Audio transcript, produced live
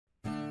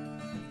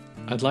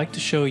I'd like to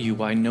show you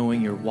why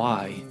knowing your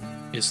why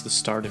is the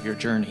start of your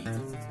journey.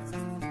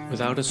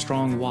 Without a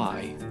strong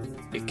why,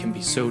 it can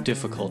be so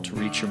difficult to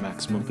reach your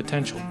maximum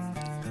potential.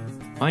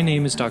 My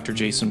name is Dr.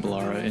 Jason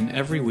Ballara, and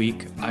every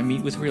week I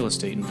meet with real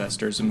estate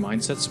investors and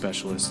mindset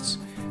specialists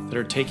that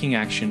are taking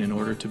action in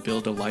order to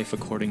build a life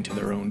according to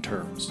their own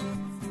terms.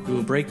 We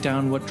will break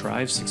down what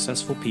drives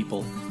successful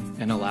people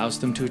and allows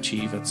them to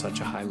achieve at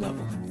such a high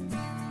level.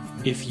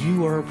 If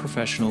you are a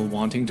professional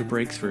wanting to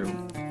break through,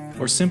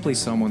 or simply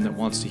someone that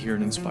wants to hear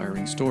an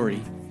inspiring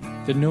story,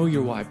 the Know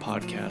Your Why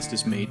podcast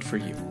is made for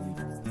you.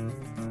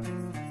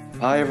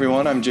 Hi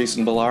everyone, I'm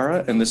Jason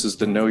Ballara, and this is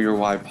the Know Your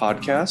Why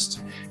podcast.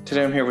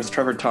 Today I'm here with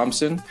Trevor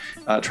Thompson.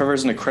 Trevor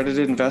is an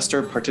accredited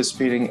investor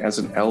participating as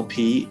an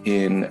LP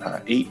in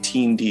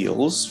 18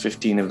 deals,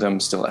 15 of them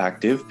still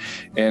active,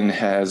 and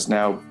has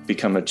now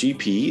become a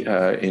GP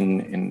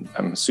in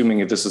I'm assuming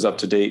that this is up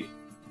to date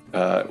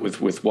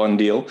with one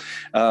deal.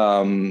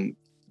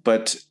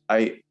 But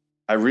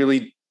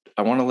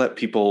I want to let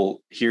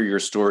people hear your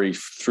story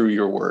through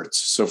your words.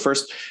 So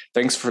first,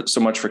 thanks so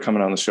much for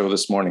coming on the show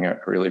this morning. I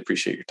really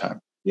appreciate your time.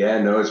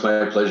 Yeah, no, it's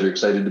my pleasure.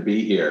 Excited to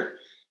be here.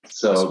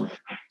 So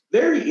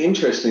very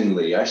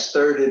interestingly, I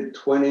started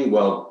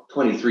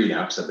 23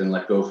 now, because I've been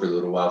let go for a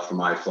little while from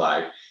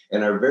iFly.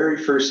 And our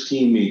very first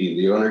team meeting,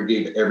 the owner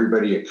gave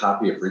everybody a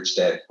copy of Rich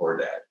Dad, Poor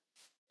Dad.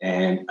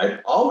 And I've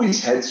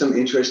always had some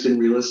interest in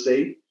real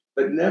estate,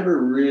 but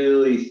never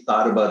really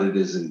thought about it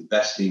as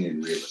investing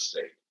in real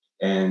estate.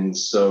 And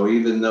so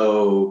even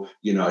though,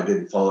 I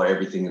didn't follow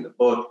everything in the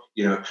book,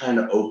 it kind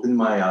of opened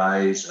my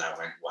eyes and I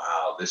went,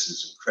 wow, this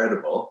is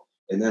incredible.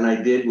 And then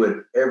I did what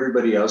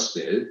everybody else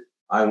did.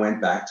 I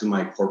went back to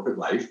my corporate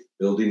life,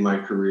 building my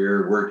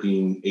career,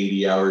 working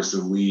 80 hours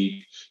a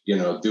week,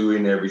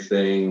 doing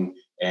everything.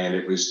 And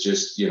it was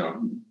just,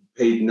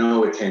 paid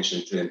no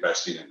attention to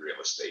investing in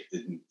real estate,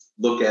 didn't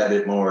look at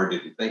it more,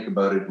 didn't think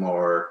about it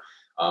more.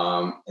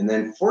 And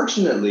then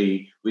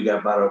fortunately, we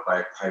got bought out by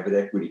a private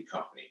equity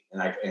company,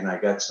 and I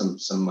got some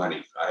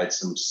money. I had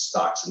some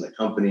stocks in the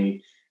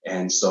company.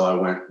 And so I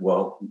went,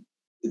 well,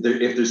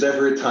 if there's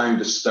ever a time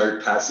to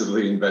start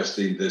passively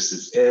investing, this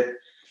is it.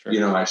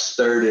 Sure. I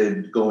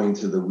started going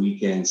to the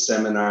weekend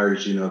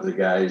seminars, the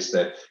guys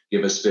that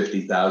give us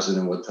 $50,000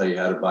 and will tell you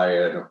how to buy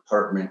an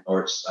apartment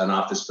or an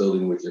office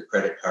building with your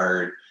credit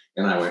card.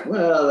 And I went,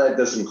 well, that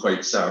doesn't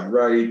quite sound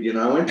right.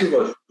 I went to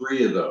about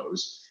 3 of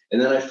those.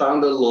 And then I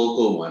found a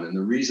local one. And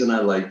the reason I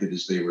liked it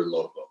is they were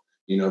local.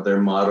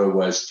 Their motto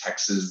was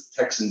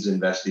Texans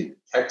investing in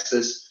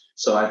Texas.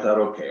 So I thought,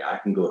 okay, I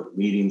can go to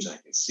meetings. I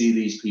can see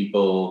these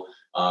people.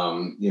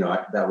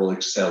 That will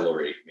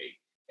accelerate me.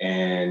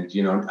 And,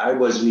 I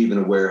wasn't even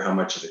aware how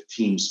much of a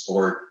team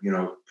sport,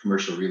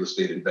 commercial real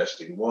estate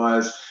investing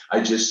was.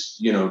 I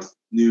just,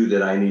 knew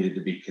that I needed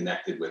to be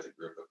connected with a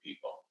group of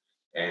people.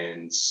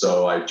 And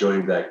so I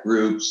joined that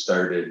group,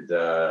 started,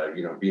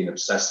 being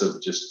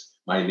obsessive, just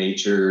my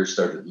nature,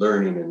 started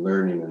learning.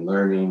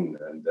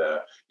 And,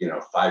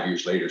 5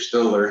 years later,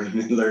 still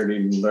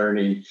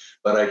learning.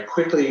 But I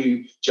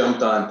quickly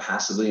jumped on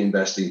passively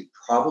investing,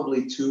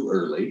 probably too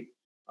early.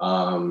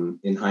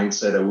 In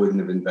hindsight, I wouldn't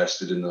have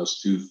invested in those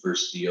 2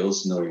 first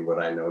deals, knowing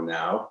what I know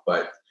now.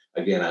 But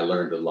again, I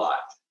learned a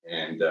lot.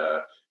 And,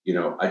 I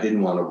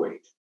didn't want to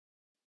wait.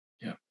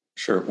 Yeah,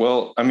 sure.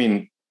 Well,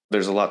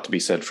 there's a lot to be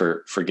said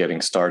for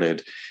getting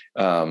started.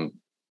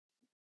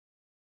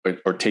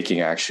 Or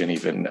taking action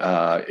even,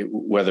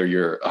 whether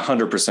you're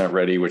 100%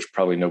 ready, which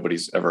probably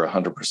nobody's ever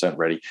 100%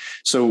 ready.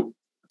 So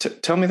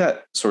tell me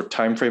that sort of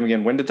time frame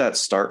again. When did that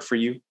start for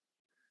you?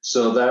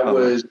 So that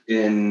was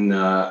in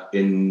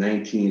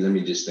 19, let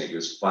me just think, it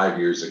was 5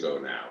 years ago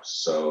now.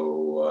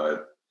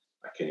 So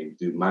I can't even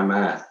do my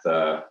math.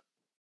 So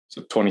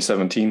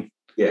 2017?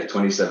 Yeah,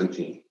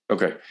 2017.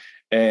 Okay.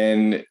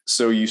 And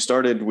so you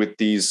started with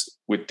these,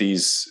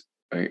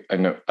 I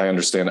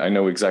understand. I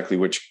know exactly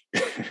which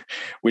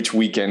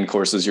weekend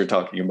courses you're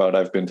talking about.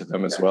 I've been to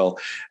them as well.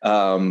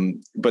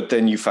 But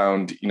then you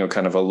found,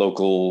 kind of a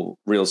local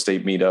real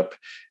estate meetup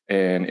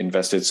and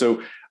invested.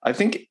 So I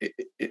think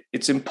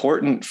it's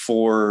important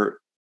for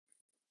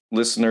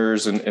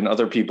listeners and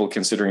other people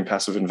considering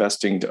passive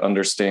investing to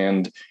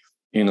understand,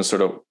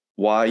 sort of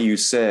why you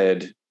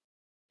said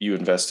you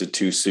invested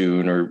too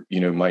soon, or,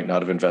 might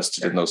not have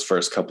invested in those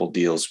first couple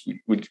deals.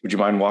 Would you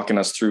mind walking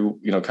us through,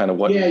 kind of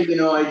what? Yeah,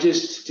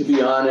 to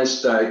be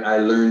honest, I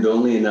learned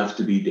only enough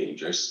to be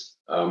dangerous,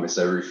 as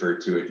I refer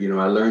to it.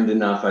 I learned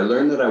enough. I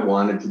learned that I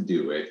wanted to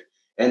do it.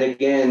 And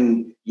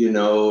again,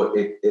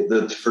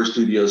 the first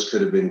 2 deals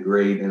could have been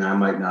great, and I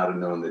might not have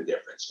known the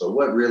difference. But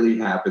what really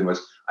happened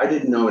was I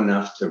didn't know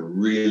enough to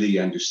really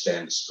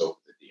understand the scope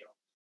of the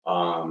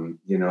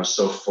deal.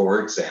 So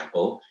for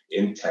example,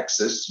 in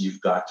Texas,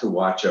 you've got to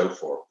watch out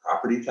for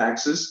property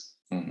taxes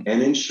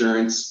and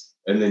insurance.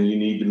 And then you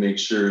need to make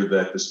sure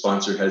that the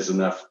sponsor has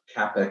enough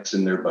CapEx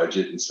in their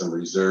budget and some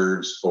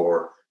reserves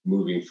for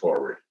moving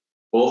forward.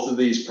 Both of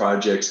these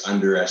projects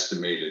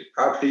underestimated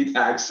property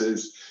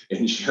taxes,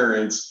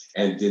 insurance,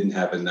 and didn't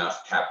have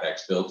enough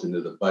CapEx built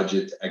into the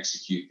budget to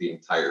execute the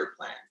entire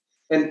plan.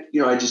 And,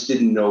 I just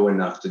didn't know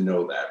enough to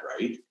know that,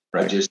 right?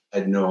 I just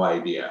had no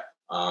idea.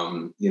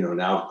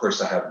 Now, of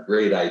course, I have a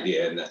great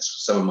idea, and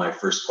that's some of my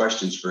first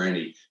questions for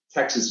any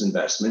Texas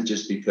investment,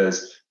 just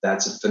because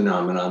that's a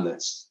phenomenon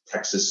that's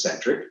Texas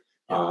centric.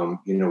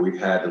 We've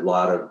had a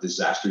lot of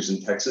disasters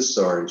in Texas,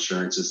 so our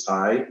insurance is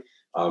high.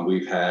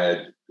 We've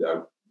had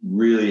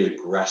really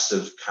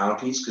aggressive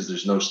counties because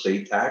there's no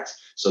state tax,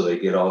 so they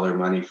get all their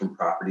money from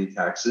property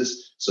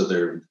taxes. So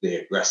they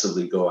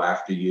aggressively go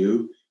after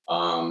you.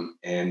 And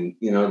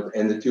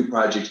the two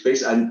projects,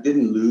 basically, I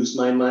didn't lose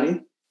my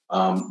money,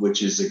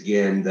 which is,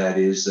 again, that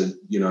is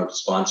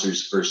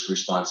sponsor's first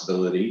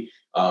responsibility.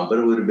 But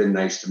it would have been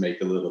nice to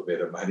make a little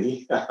bit of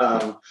money,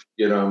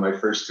 my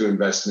first two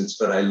investments.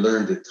 But I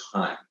learned a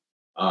ton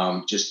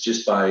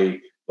just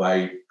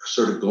by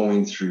sort of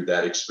going through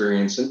that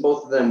experience. And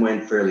both of them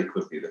went fairly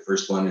quickly. The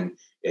first one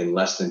in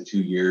less than 2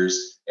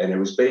 years. And it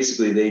was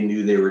basically, they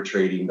knew they were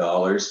trading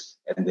dollars,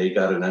 and they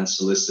got an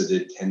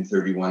unsolicited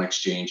 1031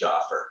 exchange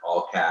offer,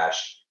 all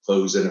cash,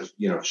 close in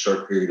a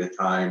short period of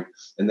time.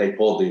 And they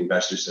pulled the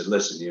investor, said,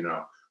 listen,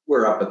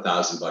 we're up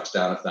 $1,000,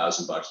 down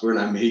 $1,000. We're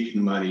not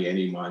making money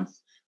any month.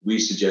 We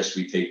suggest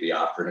we take the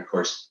offer. And of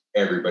course,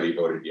 everybody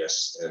voted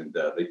yes. And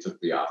they took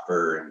the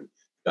offer and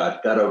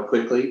got out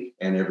quickly,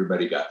 and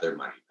everybody got their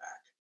money back.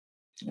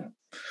 Yeah.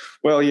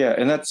 Well, yeah.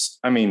 And that's,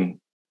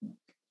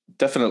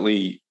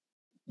 definitely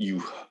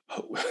you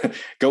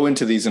go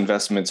into these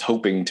investments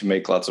hoping to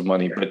make lots of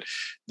money, but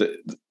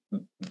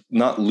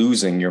not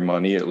losing your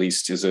money at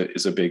least is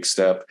a big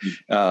step.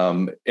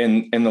 And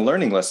the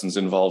learning lessons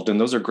involved. And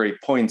those are great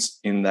points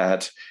in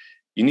that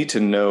you need to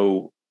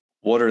know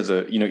what are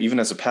the, even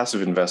as a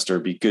passive investor,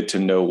 be good to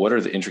know what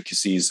are the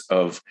intricacies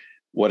of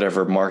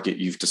whatever market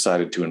you've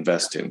decided to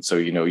invest in. So,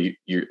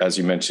 you as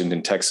you mentioned,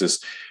 in Texas,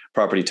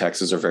 property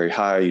taxes are very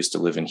high. I used to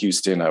live in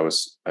Houston. I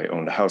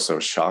owned a house. I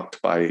was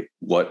shocked by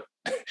what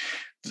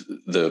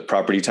the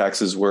property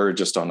taxes were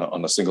just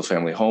on a single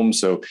family home.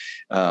 So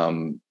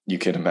you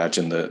can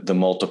imagine the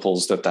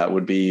multiples that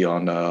would be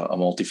on a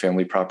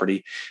multifamily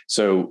property.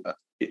 So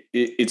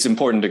it's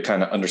important to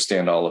kind of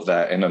understand all of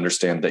that and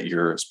understand that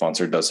your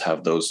sponsor does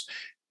have those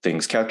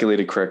things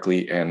calculated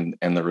correctly and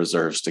the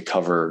reserves to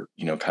cover,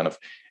 kind of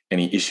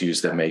any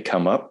issues that may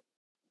come up,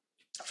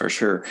 for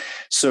sure.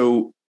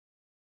 So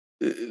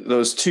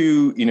those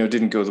two,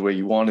 didn't go the way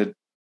you wanted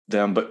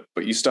them, but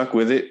you stuck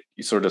with it.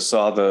 You sort of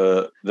saw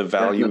the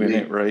value Definitely.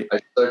 In it, right? I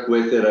stuck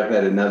with it. I've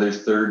had another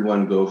third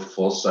one go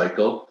full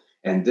cycle,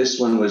 and this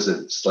one was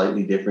a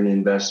slightly different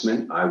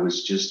investment. I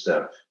was just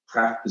a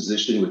craft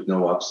position with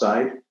no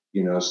upside,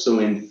 so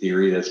in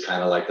theory, that's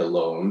kind of like a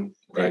loan.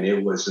 Right. And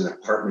it was an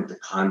apartment to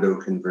condo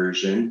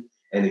conversion.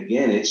 And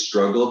again, it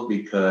struggled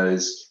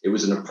because it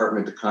was an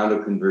apartment to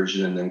condo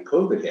conversion, and then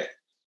COVID hit.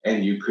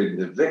 And you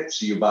couldn't evict.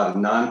 So you bought a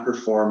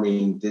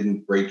non-performing,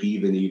 didn't break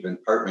even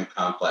apartment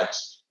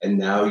complex. And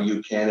now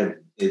you can't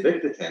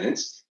evict the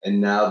tenants. And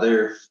now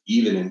they're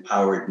even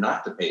empowered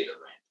not to pay the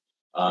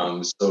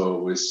rent. So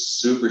it was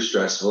super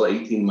stressful.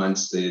 18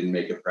 months, they didn't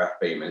make a pref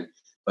payment.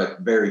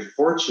 But very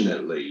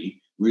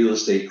fortunately, real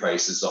estate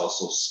prices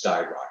also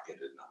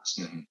skyrocketed in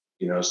Austin.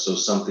 Mm-hmm. So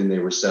something they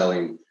were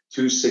selling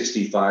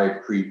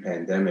 $265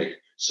 pre-pandemic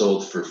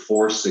sold for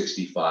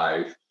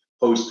 $465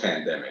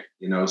 post-pandemic,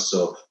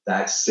 so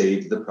that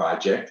saved the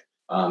project.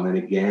 And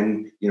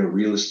again,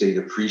 real estate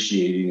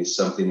appreciating is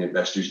something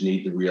investors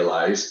need to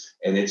realize,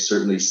 and it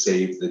certainly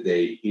saved the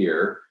day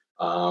here.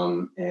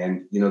 And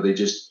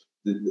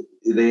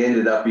they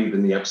ended up,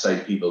 even the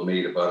upside people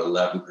made about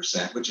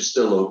 11%, which is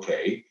still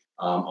okay.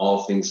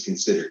 All things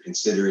considered,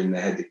 considering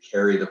they had to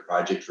carry the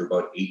project for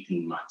about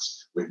 18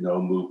 months with no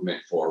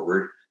movement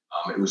forward.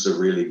 It was a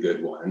really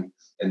good one.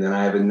 And then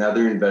I have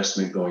another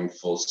investment going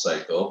full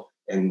cycle,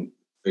 and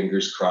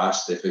fingers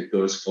crossed, if it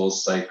goes full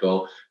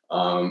cycle,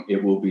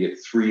 it will be at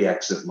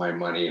 3x of my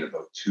money in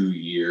about 2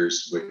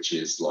 years, which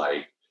is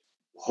like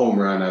home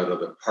run out of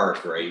the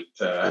park, right?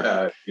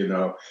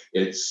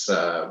 It's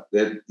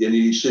and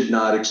you should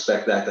not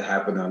expect that to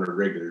happen on a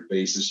regular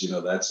basis.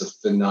 That's a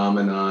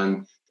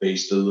phenomenon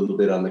based a little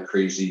bit on the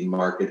crazy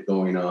market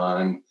going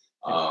on.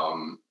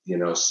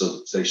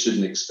 So they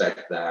shouldn't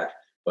expect that.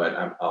 But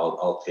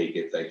I'll take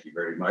it. Thank you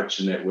very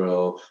much, and it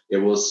will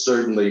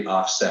certainly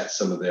offset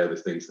some of the other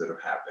things that have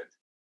happened.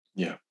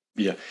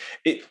 Yeah.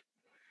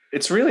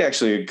 It's really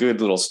actually a good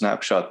little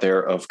snapshot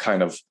there of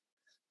kind of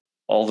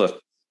all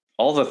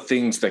the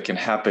things that can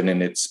happen,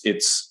 and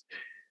it's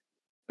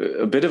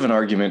a bit of an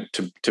argument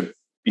to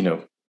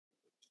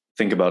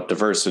think about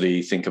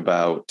diversity, think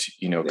about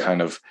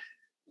kind of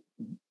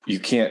you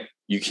can't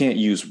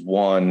use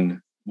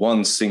one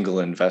single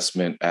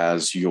investment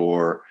as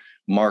your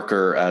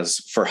marker as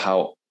for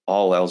how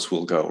all else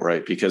will go,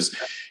 right? Because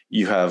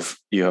you have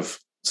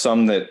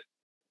some that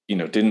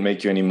didn't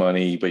make you any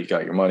money, but you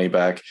got your money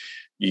back.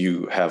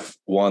 You have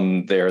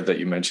one there that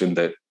you mentioned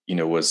that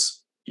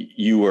was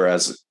you were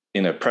as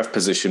in a pref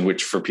position,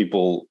 which for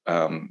people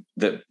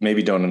that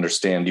maybe don't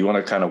understand, do you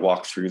want to kind of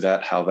walk through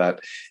that, how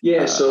that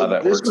so how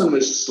that this works? One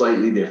was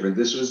slightly different.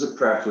 This was a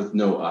pref with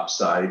no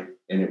upside,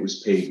 and it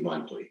was paid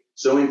monthly.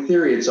 So in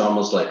theory, it's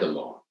almost like a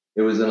loan.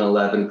 it was an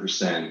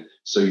 11%.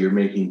 So you're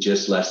making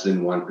just less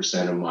than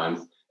 1% a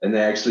month, and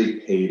they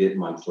actually paid it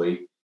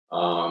monthly.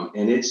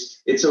 And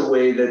it's a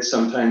way that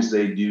sometimes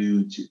they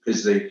do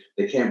because they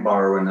can't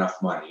borrow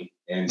enough money.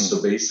 And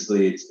so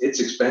basically it's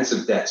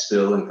expensive debt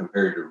still and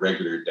compared to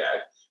regular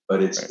debt,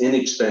 but it's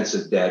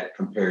inexpensive debt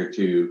compared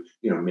to,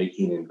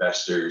 making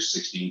investors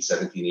 16,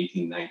 17,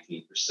 18,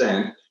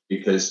 19%,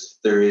 because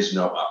there is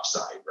no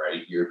upside,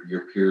 right?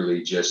 You're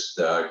purely just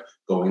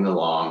going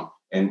along.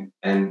 And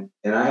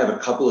I have a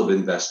couple of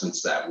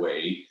investments that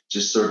way,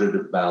 just sort of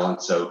to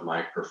balance out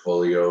my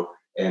portfolio.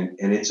 And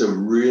it's a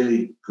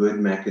really good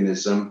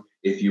mechanism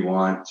if you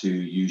want to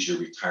use your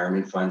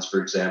retirement funds, for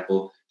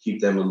example,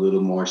 keep them a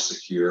little more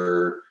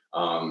secure.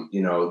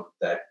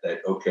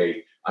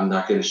 Okay, I'm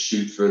not going to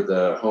shoot for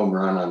the home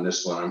run on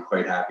this one. I'm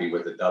quite happy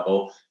with a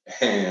double.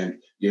 And,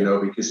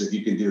 because if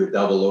you can do a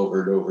double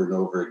over and over and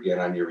over again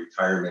on your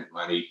retirement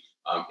money,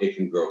 it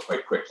can grow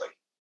quite quickly.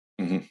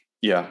 Mm-hmm.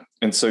 Yeah.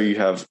 And so you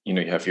have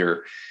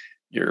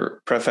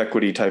your pref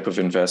equity type of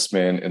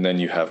investment, and then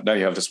you have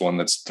this one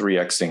that's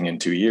 3xing in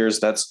 2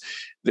 years.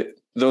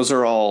 Those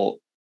are all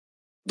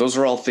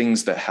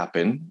things that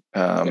happen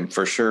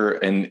for sure.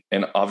 And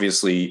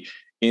obviously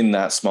in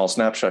that small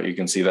snapshot, you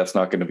can see that's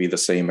not going to be the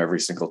same every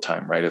single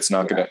time, right? You're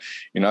not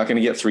going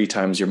to get 3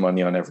 times your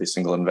money on every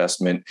single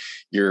investment.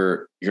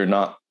 You're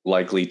not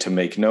likely to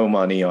make no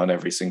money on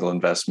every single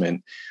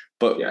investment.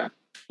 But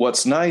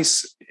what's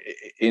nice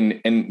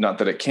and not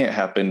that it can't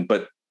happen,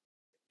 but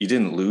you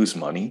didn't lose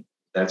money.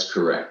 That's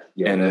correct.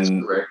 Yeah, and that's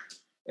correct.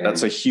 And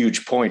that's a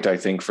huge point, I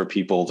think, for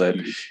people that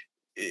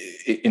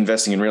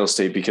investing in real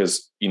estate,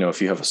 because,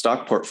 if you have a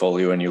stock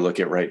portfolio and you look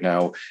at right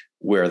now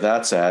where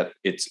that's at,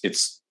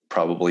 it's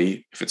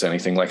probably, if it's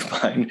anything like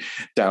mine,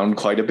 down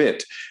quite a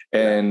bit.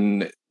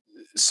 And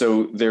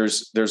so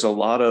there's a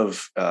lot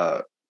of,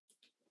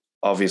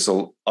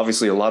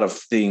 obviously a lot of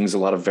things, a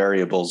lot of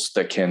variables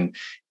that can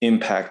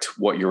impact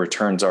what your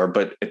returns are.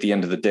 But at the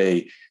end of the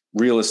day,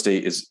 real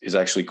estate is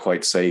actually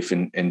quite safe.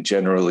 And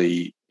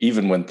generally,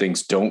 even when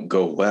things don't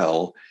go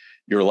well,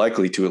 you're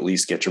likely to at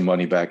least get your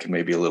money back and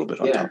maybe a little bit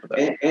on top of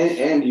that.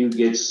 And you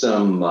get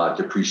some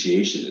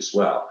depreciation as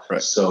well.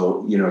 Right.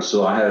 So,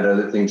 so I had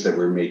other things that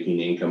were making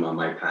income on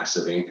my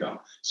passive income.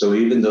 So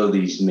even though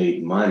these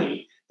made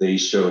money, they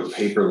showed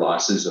paper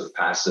losses of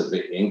passive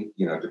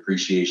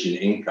depreciation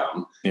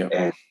income. Yeah.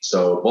 And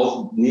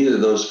so neither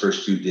of those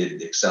first two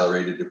did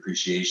accelerated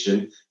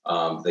depreciation.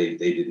 They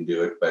didn't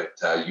do it, but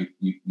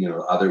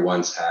other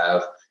ones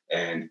have.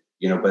 And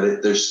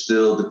but there's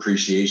still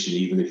depreciation,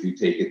 even if you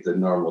take it the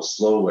normal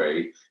slow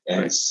way.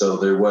 And so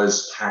there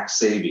was tax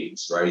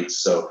savings, right?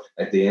 So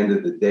at the end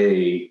of the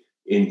day,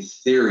 in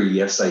theory,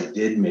 yes, I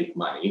did make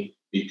money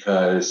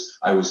because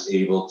I was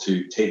able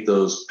to take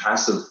those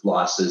passive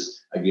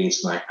losses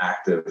against my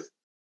active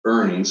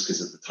earnings,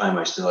 because at the time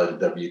I still had a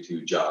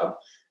W-2 job.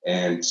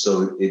 And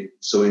so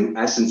in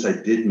essence,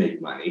 I did make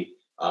money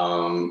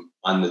on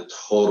the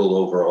total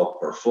overall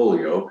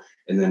portfolio.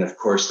 And then, of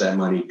course, that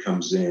money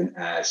comes in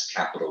as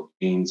capital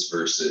gains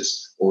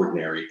versus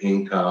ordinary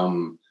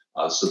income.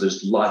 So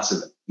there's lots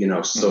of,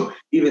 so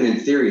even in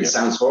theory, it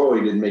sounds horrible.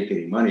 You didn't make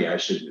any money, I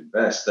shouldn't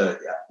invest.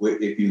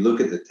 If you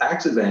look at the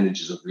tax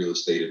advantages of real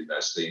estate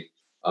investing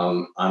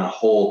on a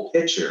whole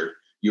picture,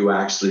 you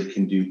actually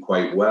can do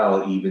quite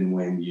well, even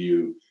when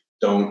you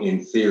don't,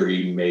 in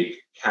theory, make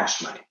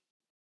cash money.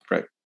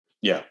 Right.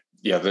 Yeah.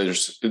 Yeah.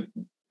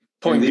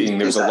 Point being,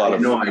 there's a lot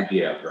of no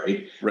idea,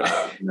 right?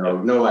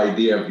 No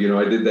idea of,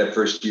 I did that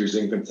first year's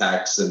income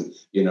tax and,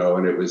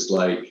 and it was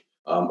like,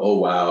 oh,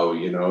 wow,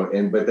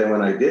 but then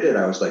when I did it,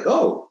 I was like,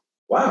 oh,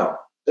 wow,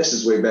 this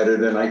is way better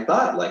than I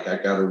thought. Like I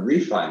got a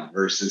refund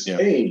versus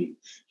paying,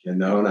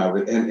 and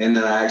then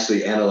I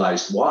actually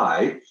analyzed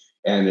why.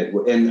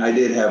 And I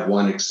did have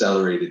one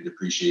accelerated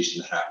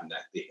depreciation that happened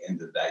at the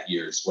end of that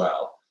year as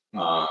well.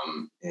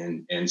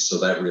 And so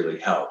that really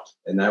helped.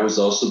 And that was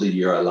also the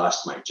year I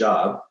lost my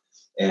job.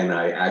 And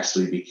I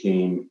actually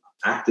became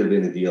active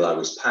in a deal. I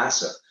was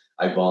passive.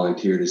 I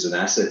volunteered as an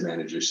asset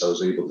manager. So I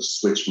was able to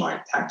switch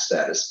my tax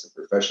status to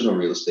professional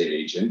real estate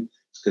agent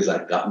because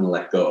I'd gotten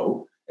let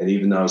go. And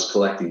even though I was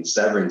collecting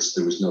severance,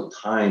 there was no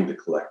time to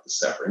collect the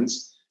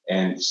severance.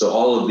 And so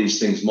all of these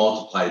things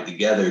multiplied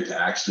together to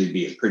actually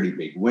be a pretty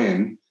big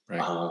win.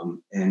 Right.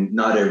 And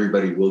not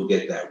everybody will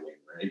get that win,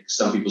 right?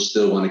 Some people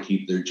still want to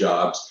keep their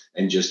jobs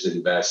and just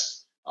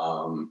invest.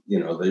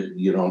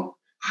 You don't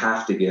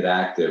have to get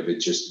active. It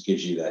just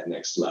gives you that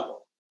next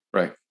level.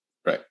 Right.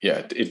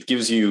 Yeah. It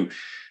gives you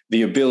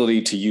the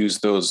ability to use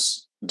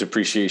those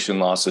depreciation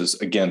losses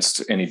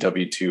against any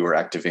W-2 or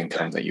active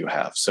income that you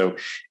have. So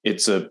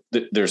we've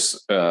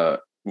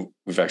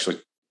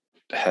actually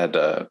had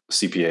a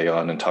CPA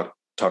on and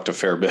talked a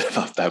fair bit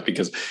about that,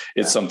 because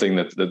it's something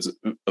that's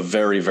a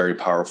very, very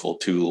powerful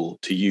tool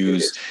to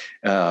use.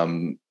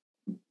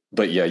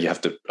 But yeah, you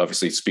have to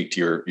obviously speak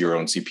to your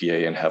own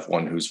CPA and have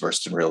one who's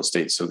versed in real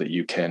estate so that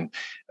you can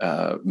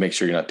make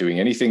sure you're not doing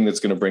anything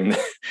that's going to bring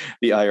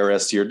the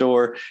IRS to your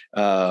door.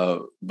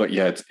 But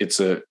yeah,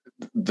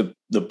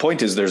 the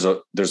point is there's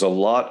a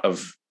lot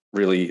of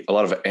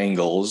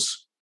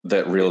angles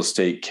that real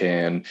estate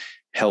can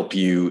help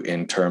you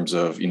in terms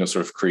of,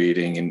 sort of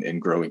creating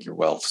and growing your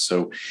wealth.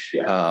 So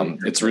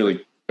it's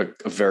really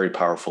a very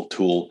powerful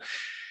tool.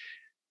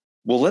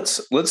 Well,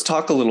 let's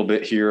talk a little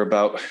bit here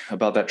about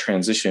that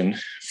transition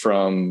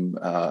from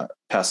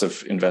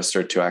passive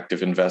investor to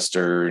active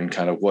investor, and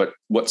kind of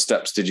what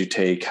steps did you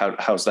take?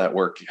 How's that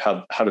work?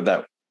 How did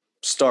that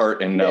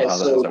start, and now how's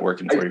that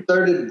working for you? I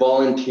started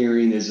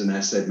volunteering as an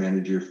asset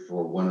manager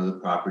for one of the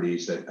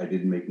properties that I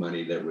didn't make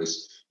money, that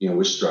was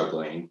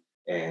struggling,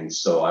 and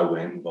so I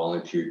went and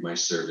volunteered my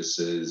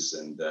services,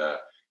 and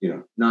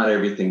not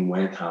everything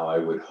went how I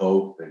would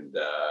hope, and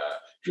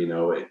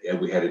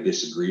we had a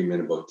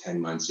disagreement about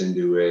 10 months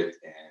into it.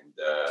 And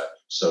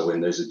so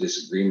when there's a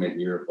disagreement,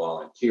 you're a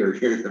volunteer,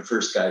 you're the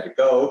first guy to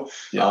go,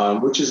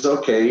 which is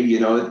okay.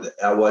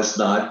 I was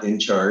not in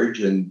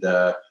charge, and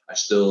I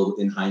still,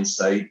 in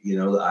hindsight,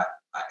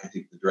 I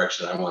think the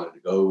direction I wanted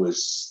to go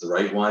was the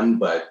right one,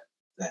 but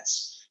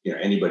that's,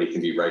 anybody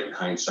can be right in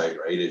hindsight,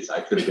 right? I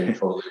could have been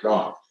totally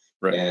wrong.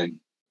 Right. And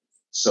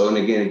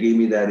again, it gave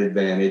me that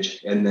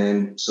advantage. And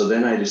then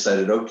I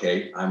decided,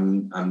 okay,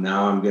 I'm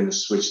going to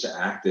switch to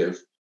active.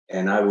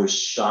 And I was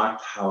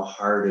shocked how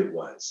hard it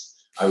was.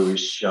 I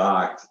was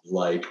shocked.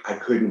 Like, I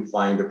couldn't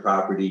find a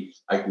property.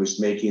 I was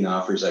making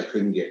offers. I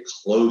couldn't get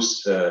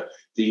close to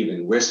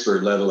even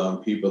whisper, let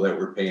alone people that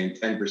were paying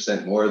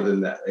 10% more than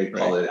that. They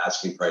call it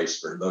asking price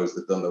for those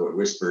that don't know what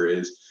whisper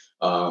is.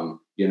 And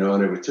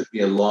it took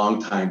me a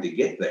long time to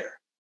get there.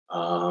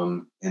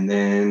 And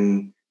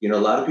then, a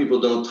lot of people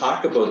don't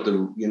talk about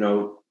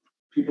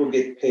people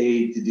get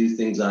paid to do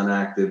things on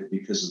active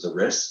because of the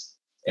risk.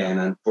 And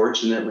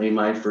unfortunately,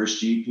 my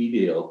first GP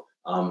deal,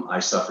 I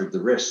suffered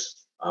the risk.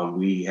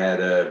 We had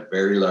a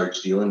very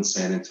large deal in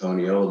San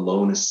Antonio, a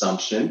loan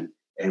assumption.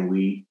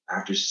 And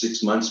after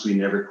 6 months, we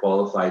never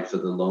qualified for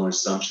the loan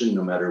assumption,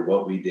 no matter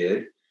what we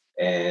did.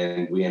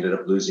 And we ended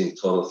up losing a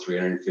total of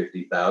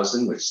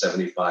 $350,000, which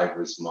 75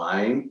 was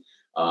mine.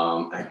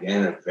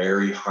 Again, a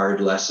very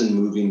hard lesson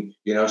moving,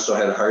 so I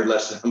had a hard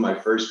lesson on my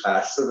first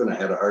passive, and I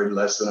had a hard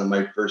lesson on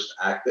my first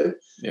active.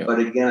 Yeah. But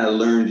again, I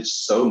learned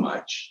so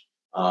much.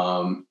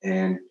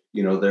 And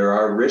there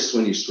are risks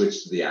when you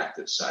switch to the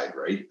active side,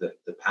 right?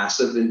 The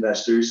passive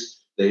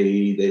investors,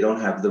 they don't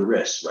have the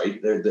risk,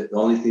 right? The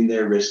only thing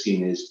they're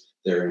risking is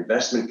their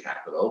investment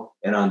capital.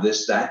 And on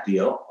that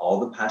deal, all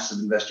the passive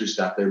investors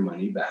got their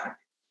money back.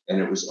 And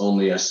it was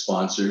only us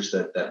sponsors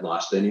that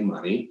lost any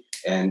money.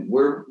 And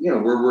we're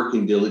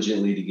working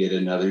diligently to get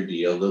another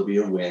deal. There'll be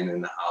a win,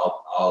 and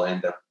I'll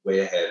end up way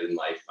ahead in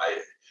life.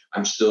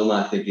 I'm still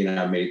not thinking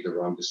I made the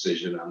wrong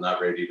decision. I'm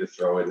not ready to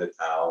throw in the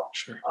towel.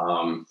 Sure.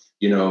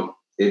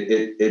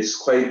 It's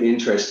quite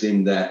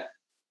interesting that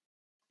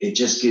it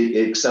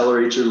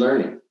accelerates your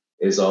learning.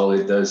 Is all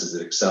it does. Is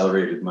it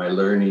accelerated my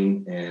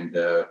learning, and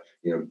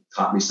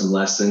taught me some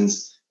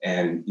lessons.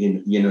 And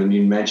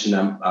you mentioned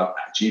I'm a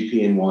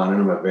GP in one,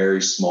 and I'm a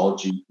very small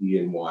GP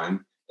in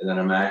one. And then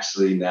I'm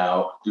actually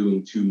now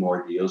doing 2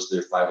 more deals.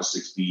 They're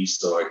 506Bs,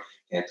 so I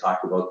can't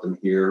talk about them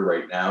here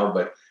right now.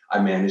 But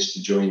I managed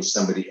to join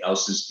somebody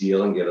else's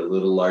deal and get a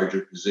little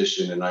larger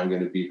position. And I'm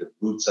going to be the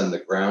boots on the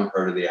ground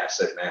part of the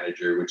asset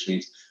manager, which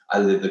means I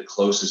live the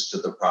closest to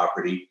the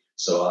property.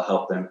 So I'll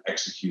help them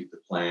execute the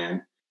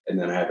plan. And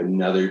then I have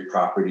another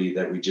property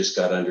that we just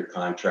got under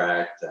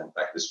contract. In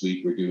fact, this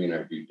week we're doing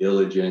our due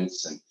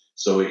diligence. And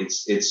so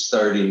it's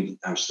starting.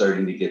 I'm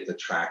starting to get the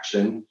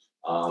traction.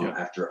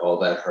 After all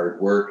that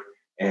hard work.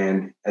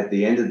 And at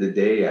the end of the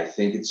day, I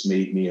think it's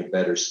made me a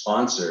better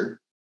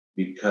sponsor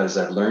because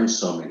I've learned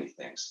so many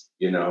things.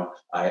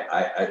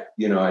 I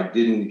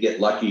didn't get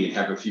lucky and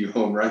have a few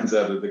home runs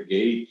out of the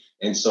gate.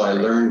 And so I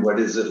learned, what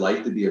is it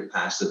like to be a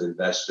passive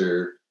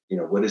investor?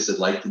 What is it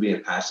like to be a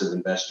passive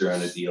investor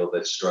on a deal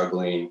that's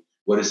struggling?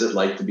 What is it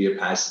like to be a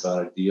passive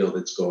on a deal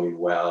that's going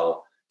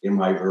well? In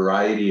my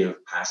variety of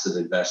passive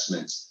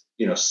investments,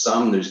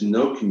 some there's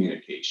no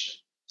communication.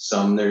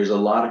 Some there's a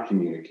lot of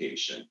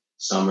communication.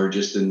 Some are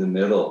just in the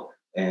middle.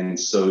 And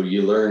so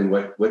you learn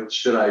what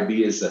should I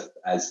be as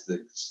the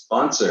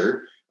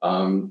sponsor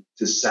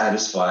to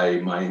satisfy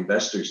my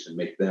investors, to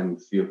make them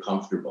feel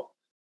comfortable.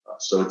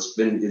 So it's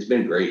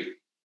been great.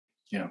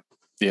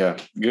 Yeah.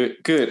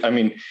 Good. I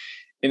mean,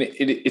 and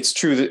it's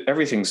true that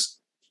everything's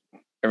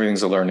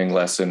a learning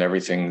lesson.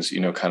 Everything's,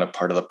 kind of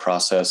part of the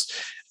process.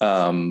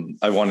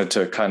 I wanted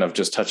to kind of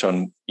just touch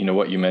on,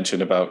 what you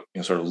mentioned about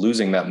sort of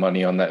losing that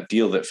money on that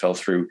deal that fell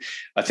through.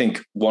 I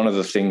think one of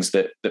the things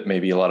that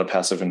maybe a lot of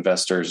passive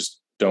investors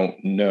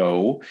don't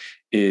know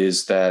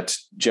is that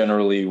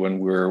generally when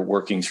we're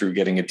working through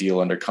getting a deal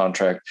under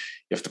contract,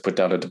 you have to put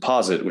down a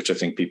deposit, which I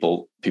think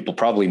people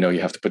probably know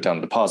you have to put down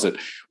a deposit.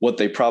 What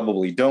they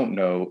probably don't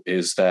know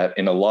is that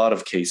in a lot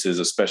of cases,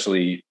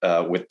 especially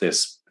with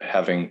this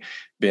having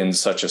been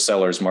such a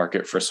seller's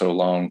market for so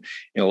long,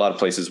 in a lot of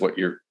cases, what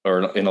you're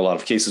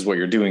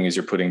doing is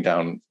you're putting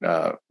down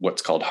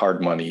what's called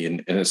hard money.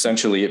 And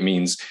essentially it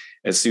means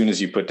as soon as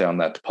you put down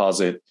that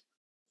deposit,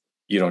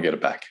 you don't get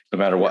it back. No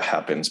matter what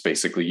happens,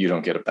 basically, you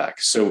don't get it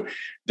back. So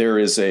there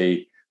is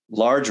a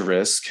large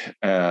risk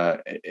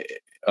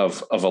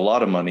of a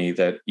lot of money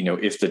that,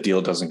 if the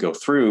deal doesn't go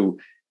through,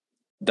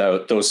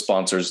 those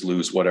sponsors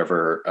lose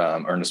whatever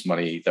earnest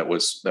money that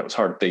was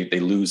hard. They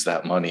lose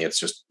that money. It's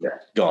just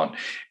gone.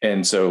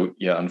 And so,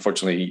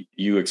 unfortunately,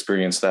 you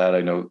experienced that.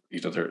 I know,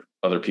 there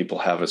other people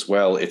have as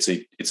well. It's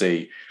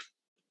a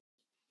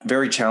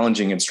very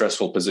challenging and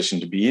stressful position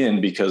to be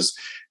in, because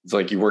it's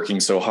like you're working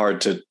so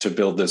hard to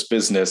build this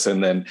business,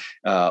 and then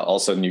all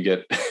of a sudden you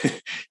get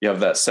you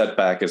have that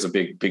setback as a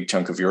big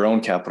chunk of your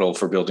own capital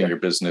for building your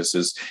business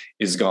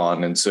is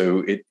gone. And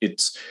so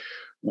it's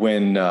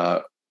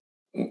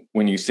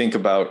when you think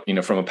about,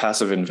 from a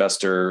passive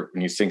investor,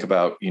 when you think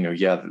about,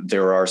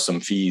 there are some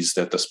fees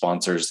that the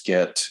sponsors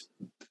get.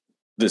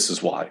 This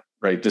is why,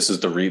 right? This is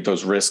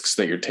those risks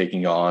that you're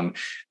taking on,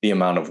 the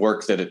amount of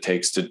work that it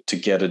takes to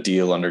get a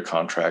deal under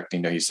contract.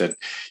 You said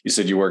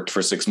you worked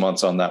for 6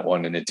 months on that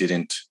one, and it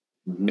didn't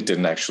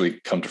actually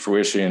come to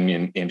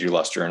fruition, and you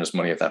lost your earnest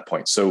money at that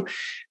point. So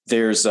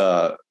there's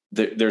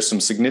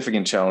some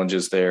significant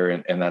challenges there.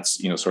 And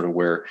that's, sort of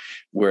where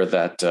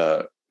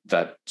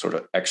that sort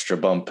of extra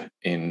bump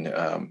in,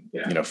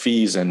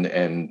 fees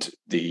and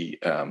the,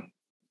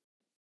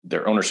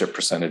 their ownership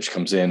percentage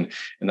comes in,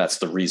 and that's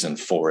the reason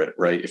for it,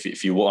 right?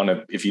 If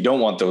you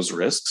don't want those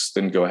risks,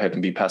 then go ahead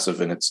and be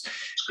passive, and it's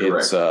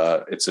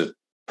a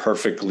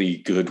perfectly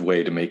good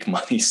way to make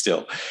money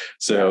still.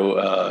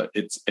 So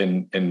it's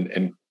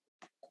and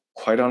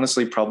quite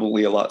honestly,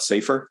 probably a lot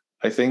safer,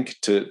 I think,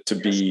 to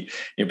be.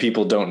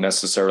 People don't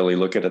necessarily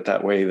look at it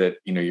that way. That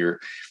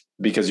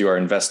because you are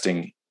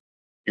investing.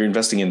 You're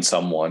investing in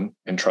someone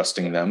and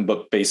trusting them,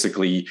 but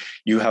basically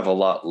you have a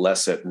lot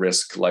less at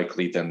risk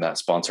likely than that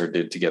sponsor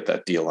did to get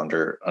that deal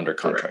under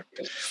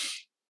contract.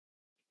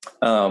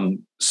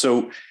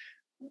 So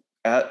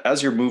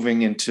as you're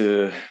moving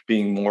into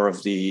being more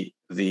of the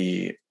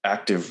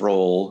active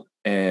role,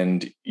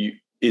 and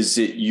is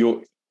it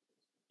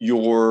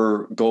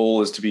your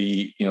goal is to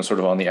be, sort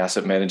of on the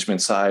asset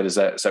management side? Is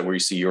that where you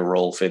see your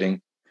role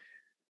fitting?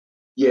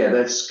 Yeah,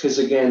 that's because,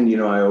 again,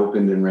 I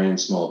opened and ran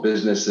small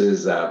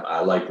businesses.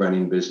 I like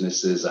running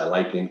businesses. I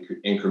like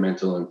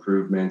incremental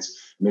improvements.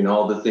 I mean,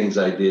 all the things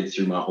I did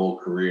through my whole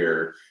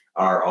career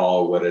are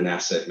all what an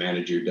asset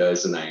manager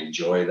does, and I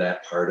enjoy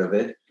that part of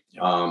it.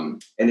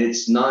 And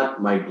it's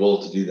not my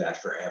goal to do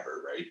that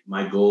forever, right?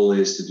 My goal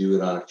is to do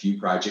it on a few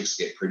projects,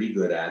 get pretty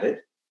good at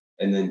it,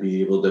 and then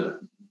be able to.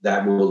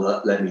 That will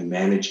let me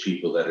manage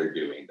people that are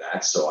doing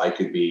that. So I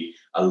could be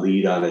a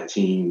lead on a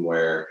team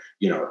where,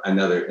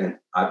 and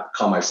I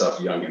call myself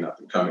young and up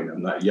and coming.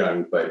 I'm not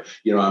young, but,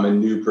 I'm a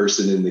new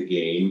person in the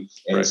game.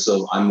 And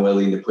so I'm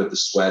willing to put the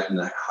sweat and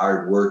the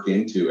hard work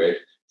into it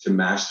to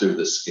master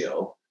the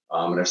skill.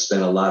 And I've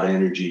spent a lot of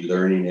energy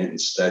learning it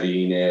and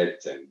studying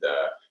it. And,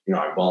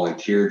 I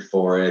volunteered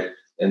for it.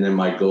 And then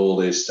my goal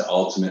is to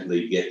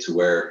ultimately get to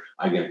where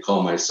I can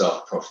call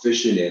myself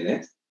proficient in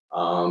it.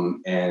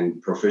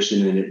 And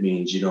proficient in it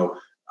means,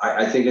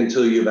 I think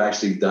until you've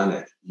actually done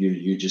it,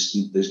 you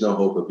just, there's no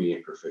hope of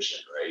being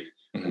proficient, right?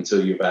 Mm-hmm.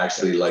 Until you've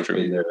actually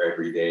been there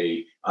every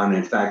day. And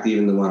in fact,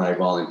 even the one I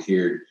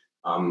volunteered,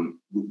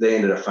 they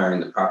ended up firing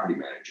the property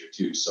manager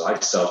too. So I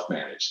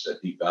self-managed the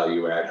Deep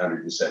Value Add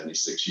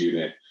 176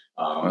 unit.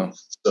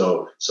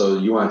 So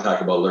you want to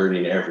talk about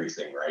learning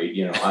everything, right?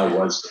 I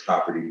was the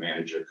property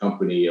manager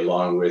company,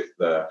 along with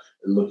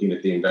looking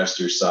at the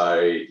investor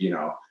side.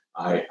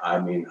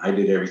 I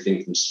did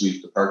everything from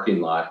sweep the parking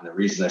lot. And the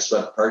reason I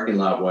swept the parking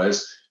lot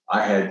was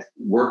I had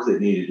work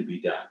that needed to be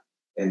done.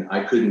 And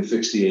I couldn't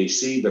fix the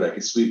AC, but I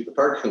could sweep the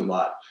parking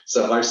lot.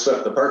 So if I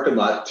swept the parking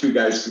lot, 2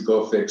 guys could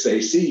go fix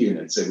AC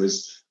units. It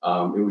was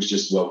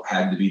just what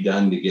had to be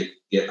done to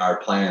get our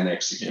plan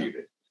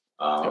executed.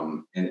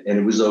 And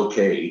it was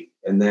okay.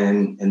 And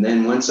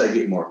then once I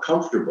get more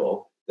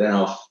comfortable, then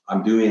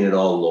I'm doing it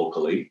all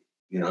locally,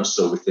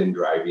 so within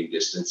driving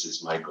distance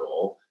is my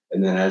goal.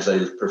 And then as I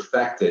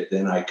perfect it,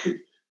 then I could,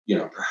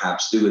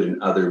 perhaps do it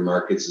in other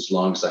markets. As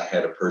long as I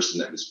had a person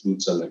that was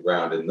boots on the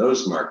ground in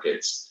those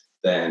markets,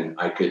 then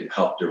I could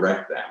help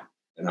direct them.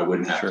 And I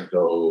wouldn't have to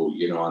go,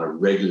 on a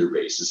regular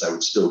basis. I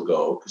would still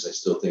go, because I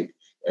still think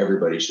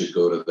everybody should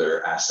go to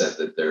their asset,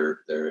 that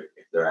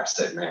their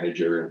asset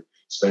manager, and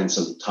spend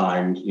some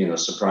time,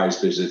 surprise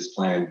visits,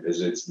 planned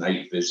visits,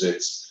 night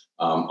visits.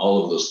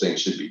 All of those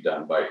things should be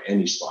done by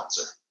any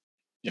sponsor.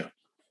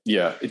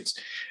 Yeah, it's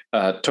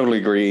totally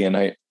agree.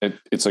 And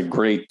it's a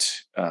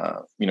great,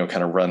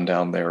 kind of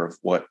rundown there of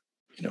what,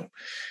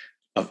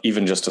 of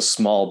even just a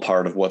small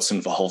part of what's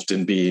involved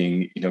in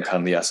being, kind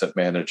of the asset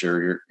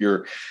manager.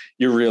 You're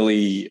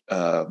really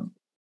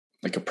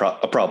like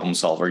a problem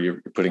solver.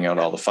 You're putting out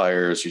all the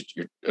fires.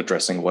 You're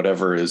addressing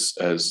whatever is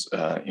as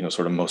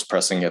sort of most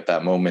pressing at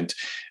that moment,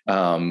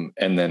 and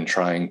then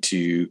trying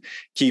to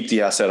keep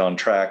the asset on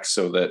track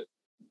so that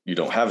you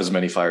don't have as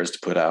many fires to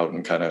put out,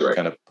 and kind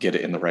of get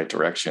it in the right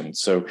direction.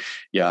 So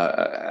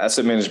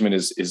asset management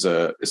is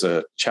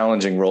a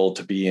challenging role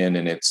to be in.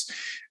 And it's,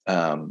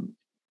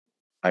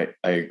 I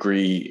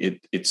agree.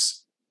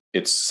 It's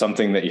it's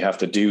something that you have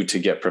to do to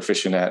get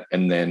proficient at.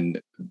 And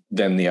then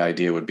the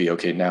idea would be,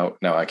 okay, now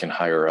I can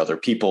hire other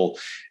people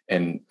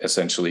and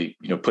essentially,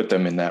 put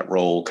them in that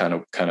role, kind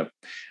of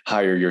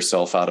hire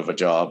yourself out of a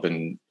job,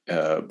 and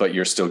but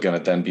you're still going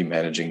to then be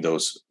managing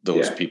those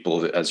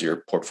people as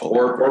your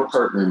portfolio. Or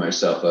partnering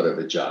myself out of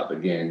a job.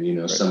 Again,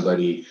 right.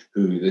 Somebody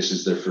who this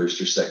is their first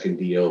or second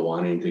deal,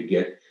 wanting to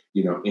get,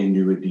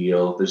 into a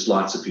deal. There's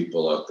lots of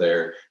people out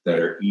there that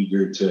are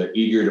eager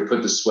to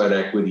put the sweat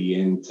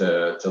equity in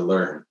to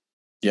learn.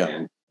 Yeah.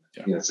 And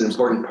it's an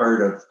important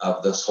part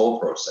of this whole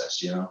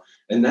process,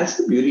 and that's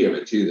the beauty of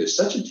it too. There's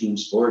such a team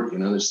sport,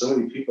 there's so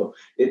many people,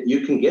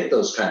 you can get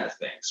those kind of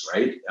things,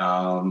 right?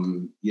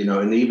 And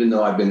even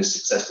though I've been a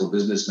successful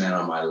businessman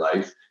all my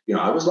life,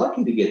 I was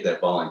lucky to get that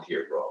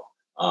volunteer role.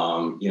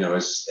 Even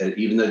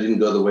though it didn't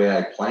go the way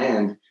I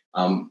planned,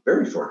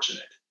 very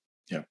fortunate.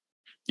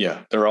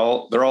 Yeah, they're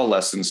all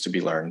lessons to be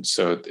learned.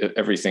 So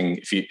everything,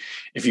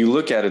 if you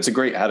look at it, it's a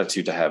great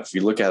attitude to have. If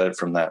you look at it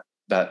from that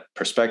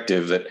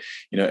perspective, that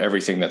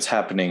everything that's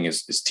happening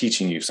is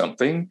teaching you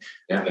something,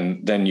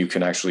 and then you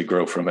can actually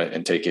grow from it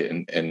and take it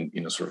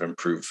and sort of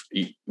improve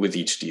with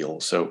each deal.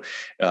 So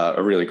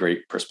a really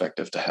great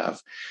perspective to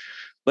have.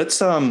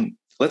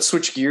 Let's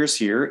switch gears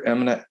here.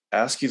 I'm going to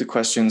ask you the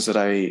questions that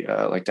I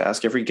like to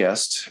ask every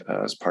guest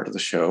as part of the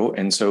show.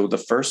 And so the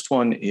first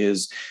one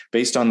is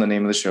based on the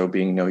name of the show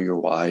being Know Your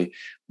Why.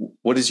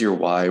 What is your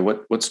why?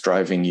 What's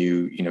driving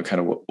you?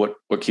 Kind of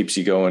what keeps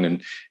you going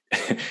and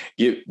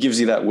gives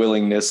you that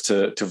willingness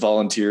to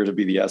volunteer to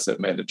be the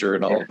asset manager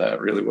and all of that.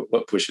 Really,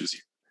 what pushes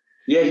you?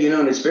 Yeah,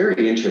 and it's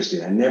very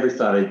interesting. I never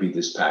thought I'd be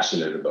this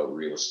passionate about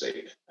real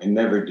estate. I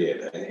never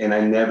did. And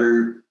I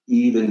never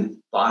even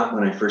thought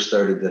when I first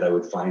started that I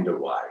would find a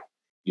why.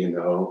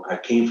 I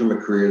came from a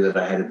career that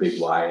I had a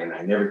big why,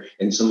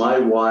 and so my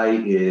why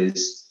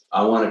is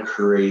I want to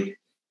create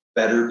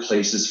better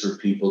places for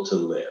people to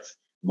live.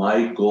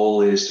 My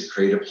goal is to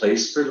create a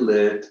place for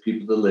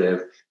people to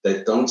live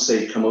that don't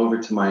say, come over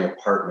to my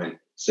apartment,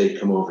 say,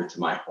 come over to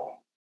my home.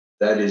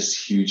 That is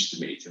huge to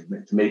me,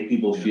 to make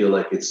people feel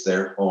like it's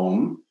their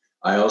home.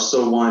 I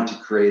also want to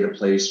create a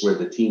place where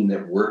the team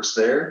that works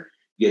there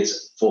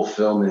gets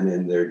fulfillment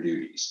in their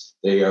duties.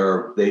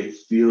 They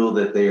feel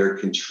that they are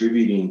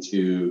contributing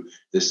to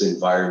this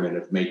environment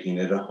of making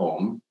it a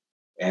home.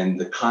 And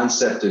the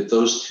concept that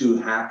those two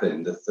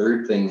happen, the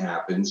third thing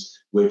happens,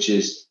 which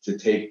is to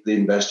take the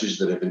investors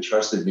that have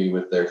entrusted me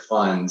with their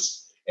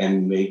funds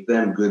and make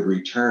them good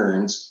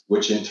returns,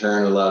 which in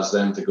turn allows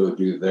them to go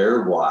do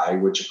their why,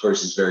 which of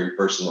course is very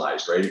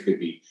personalized, right? It could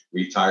be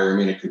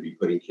retirement, it could be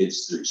putting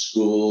kids through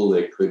school,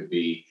 it could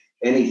be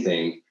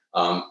anything.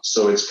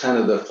 So it's kind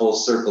of the full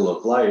circle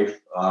of life,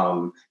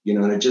 and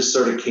it just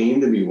sort of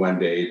came to me one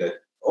day that,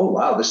 oh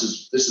wow, this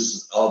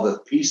is all the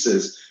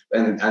pieces.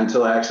 And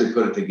until I actually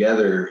put it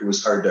together, it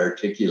was hard to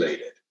articulate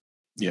it.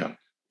 Yeah.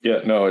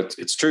 No,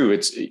 it's true.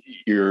 It's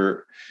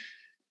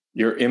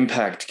your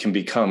impact can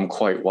become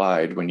quite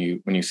wide when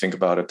you think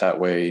about it that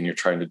way, and you're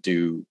trying to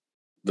do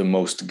the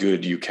most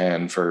good you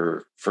can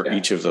for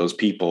each of those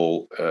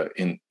people.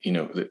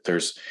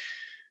 There's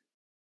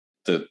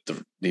the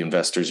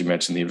investors, you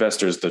mentioned the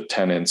investors, the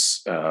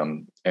tenants,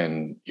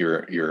 and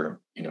your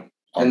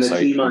and the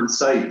team on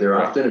site. They're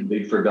often a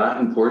big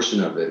forgotten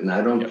portion of it. And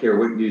I don't care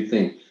what you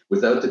think.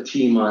 Without the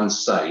team on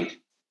site,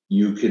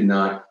 you could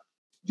not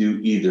do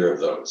either of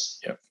those.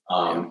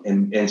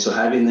 And so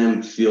having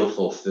them feel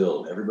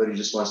fulfilled, everybody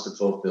just wants to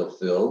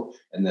fulfill,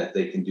 and that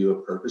they can do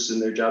a purpose in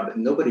their job.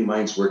 And nobody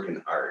minds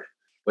working hard.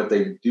 What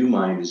they do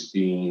mind is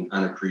being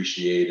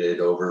unappreciated,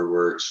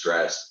 overworked,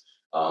 stressed.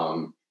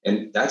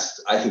 And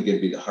that's, I think, going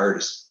to be the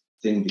hardest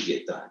thing to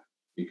get done,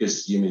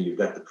 because you've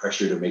got the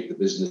pressure to make the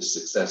business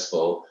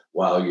successful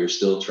while you're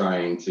still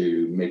trying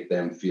to make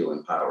them feel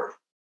empowered.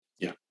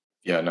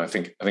 Yeah, no, I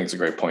think it's a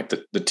great point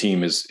that the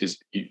team is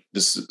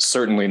this is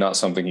certainly not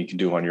something you can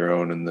do on your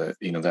own. And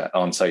that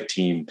on-site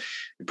team,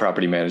 the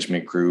property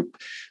management group,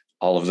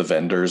 all of the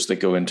vendors that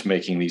go into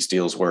making these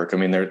deals work. I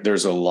mean,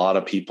 there's a lot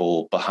of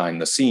people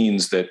behind the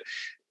scenes that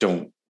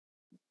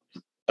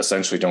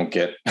essentially don't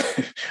get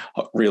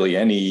really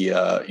any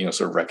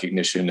sort of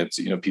recognition. It's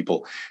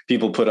people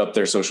put up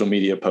their social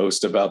media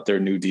post about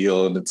their new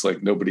deal, and it's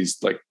like nobody's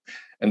like,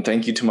 and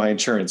thank you to my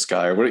insurance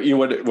guy, or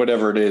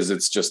whatever it is.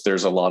 It's just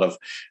there's a lot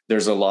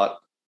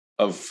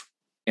of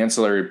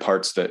ancillary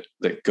parts that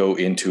go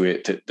into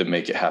it that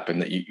make it happen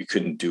that you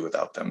couldn't do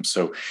without them.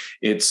 So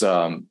it's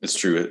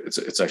true.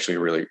 It's actually a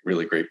really,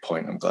 really great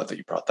point. I'm glad that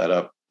you brought that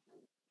up.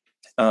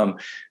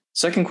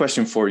 Second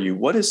question for you: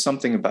 what is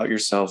something about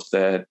yourself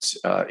that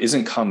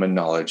isn't common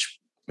knowledge?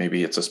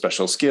 Maybe it's a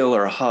special skill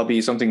or a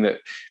hobby, something that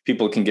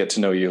people can get to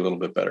know you a little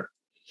bit better.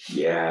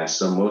 Yeah,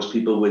 so most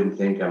people wouldn't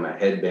think I'm a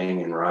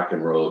headbanging rock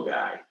and roll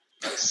guy.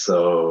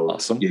 So,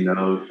 awesome.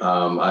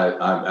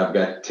 I've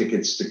got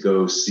tickets to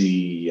go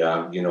see,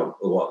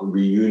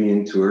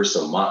 reunion tour.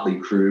 So Motley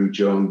Crue,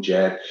 Joan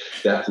Jett,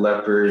 Def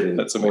Leppard, and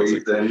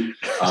Poison.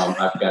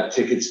 I've got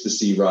tickets to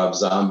see Rob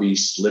Zombie,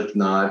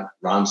 Slipknot,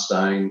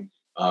 Rammstein.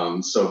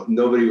 So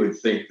nobody would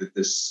think that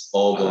this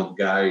bald old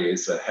guy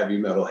is a heavy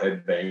metal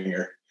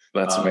headbanger.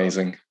 That's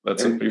amazing.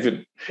 That's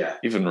even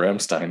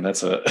Rammstein.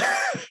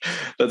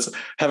 That's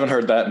haven't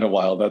heard that in a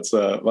while. That's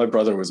my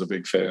brother was a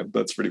big fan.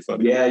 That's pretty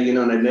funny. Yeah,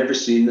 and I'd never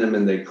seen them,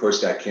 and they of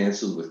course got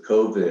canceled with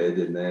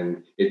COVID, and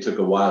then it took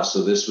a while.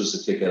 So this was the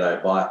ticket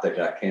I bought that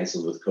got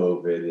canceled with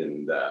COVID,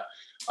 and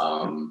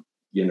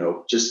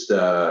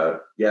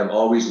I've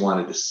always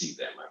wanted to see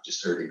them. I've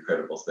just heard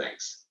incredible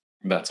things.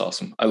 That's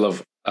awesome. I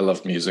love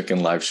music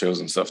and live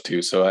shows and stuff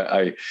too. So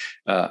I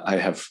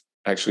have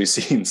actually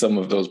seen some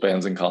of those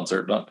bands in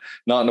concert, not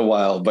in a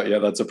while, but yeah,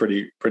 that's a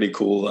pretty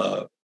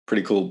cool,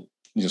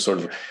 sort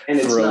of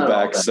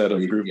throwback set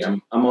of groups. Yeah.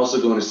 I'm also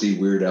going to see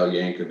Weird Al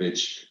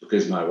Yankovic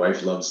because my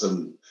wife loves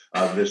them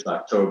this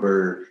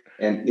October,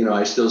 and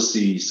I still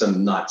see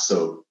some not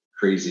so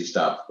crazy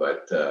stuff,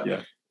 but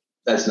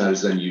that's not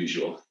as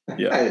unusual.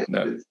 Yeah,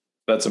 no,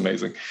 that's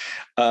amazing.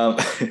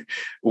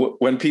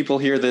 When people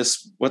hear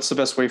this, what's the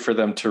best way for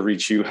them to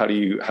reach you? How do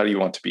you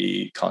want to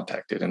be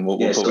contacted? And we'll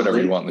put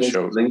whatever you want in the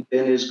show.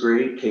 LinkedIn is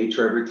great. K.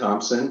 Trevor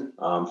Thompson.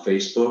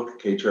 Facebook,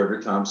 K.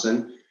 Trevor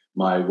Thompson.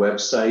 My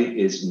website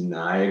is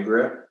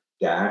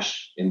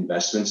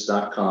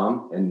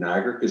Niagara-investments.com, and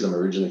Niagara because I'm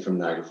originally from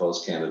Niagara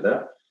Falls,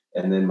 Canada.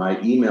 And then my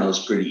email is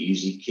pretty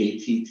easy,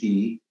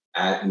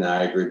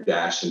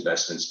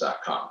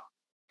 ktt@Niagara-investments.com.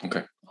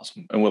 Okay,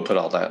 awesome. And we'll put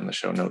all that in the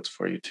show notes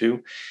for you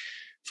too.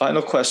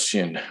 Final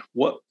question.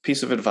 What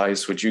piece of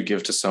advice would you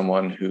give to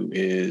someone who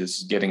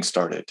is getting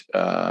started?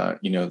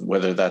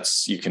 Whether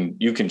that's, you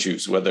can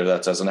choose whether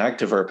that's as an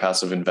active or a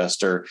passive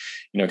investor,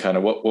 kind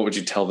of what would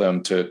you tell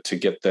them to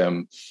get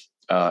them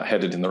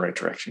headed in the right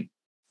direction?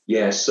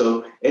 Yeah.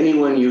 So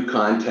anyone you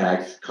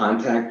contact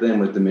them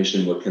with the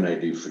mission, what can I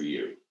do for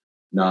you?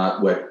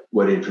 Not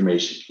what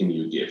information can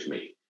you give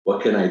me?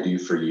 What can I do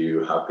for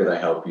you? How could I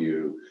help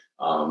you?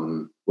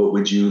 What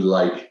would you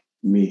like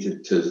me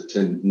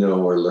to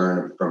know or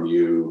learn from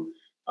you?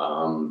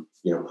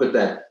 Put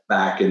that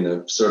back in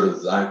the sort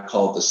of, I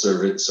call it the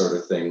servant sort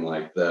of thing,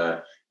 like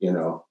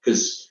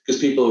because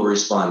people will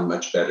respond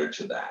much better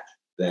to that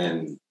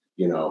than,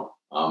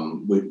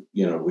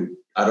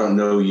 I don't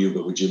know you,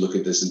 but would you look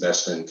at this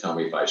investment and tell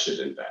me if I should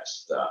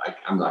invest?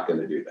 I'm not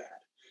going to do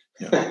that.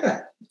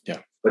 Yeah. Yeah.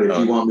 But if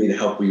you want me to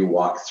help you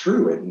walk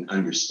through it and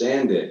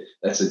understand it,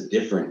 that's a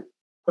different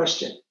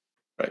question.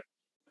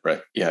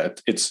 Right. Yeah.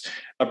 It's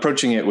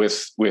approaching it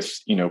with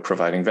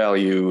providing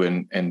value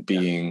and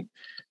being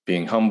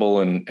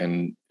humble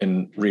and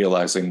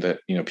realizing that,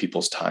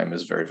 people's time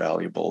is very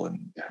valuable,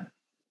 and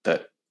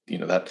that,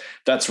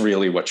 that's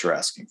really what you're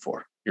asking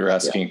for. You're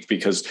asking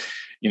because,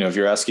 if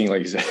you're asking,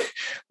 like you said,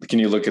 can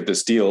you look at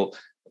this deal?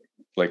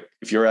 Like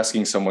if you're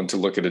asking someone to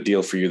look at a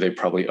deal for you, they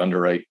probably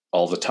underwrite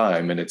all the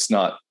time, and it's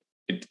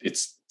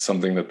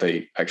something that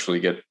they actually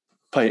get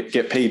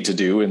paid to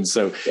do. And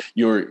so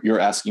you're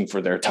asking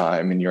for their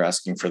time, and you're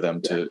asking for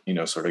them to,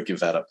 sort of give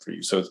that up for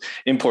you. So it's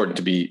important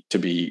to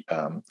be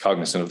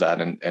cognizant of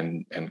that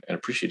and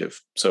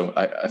appreciative. So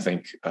I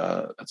think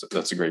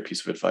that's a great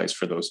piece of advice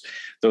for those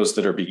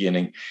that are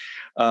beginning.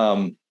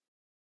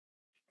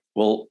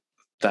 Well,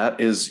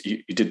 that is,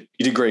 you did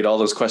great. All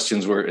those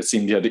questions were, it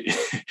seemed you had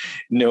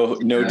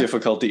no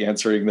difficulty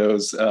answering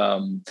those.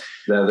 They're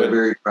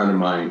very front of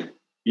mind.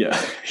 Yeah.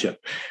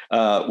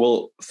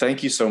 Well,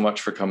 thank you so much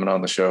for coming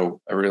on the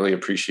show. I really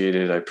appreciate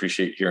it. I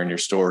appreciate hearing your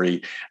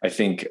story. I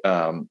think,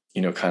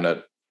 kind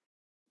of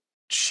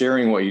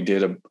sharing what you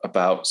did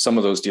about some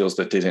of those deals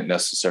that didn't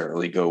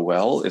necessarily go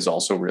well is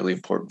also really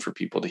important for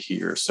people to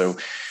hear. So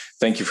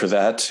thank you for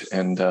that.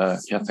 And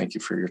thank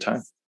you for your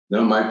time.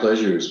 No, my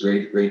pleasure. It was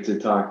great to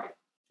talk.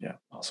 Yeah.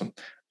 Awesome.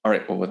 All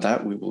right. Well, with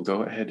that, we will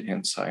go ahead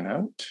and sign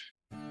out.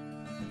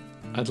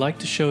 I'd like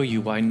to show you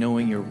why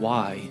knowing your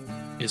why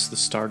is the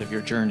start of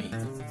your journey.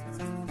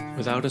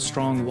 Without a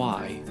strong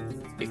why,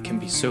 it can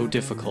be so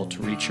difficult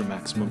to reach your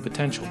maximum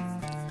potential.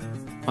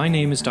 My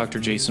name is Dr.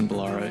 Jason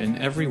Ballara, and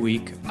every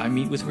week I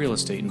meet with real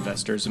estate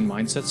investors and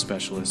mindset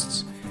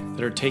specialists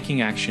that are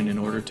taking action in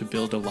order to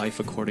build a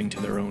life according to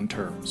their own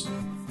terms.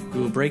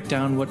 We will break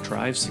down what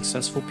drives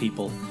successful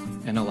people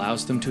and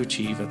allows them to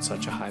achieve at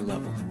such a high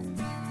level.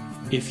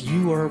 If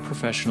you are a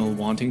professional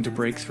wanting to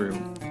break through,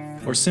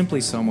 or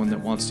simply someone that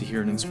wants to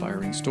hear an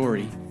inspiring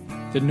story,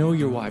 the Know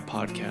Your Why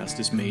podcast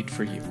is made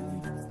for you.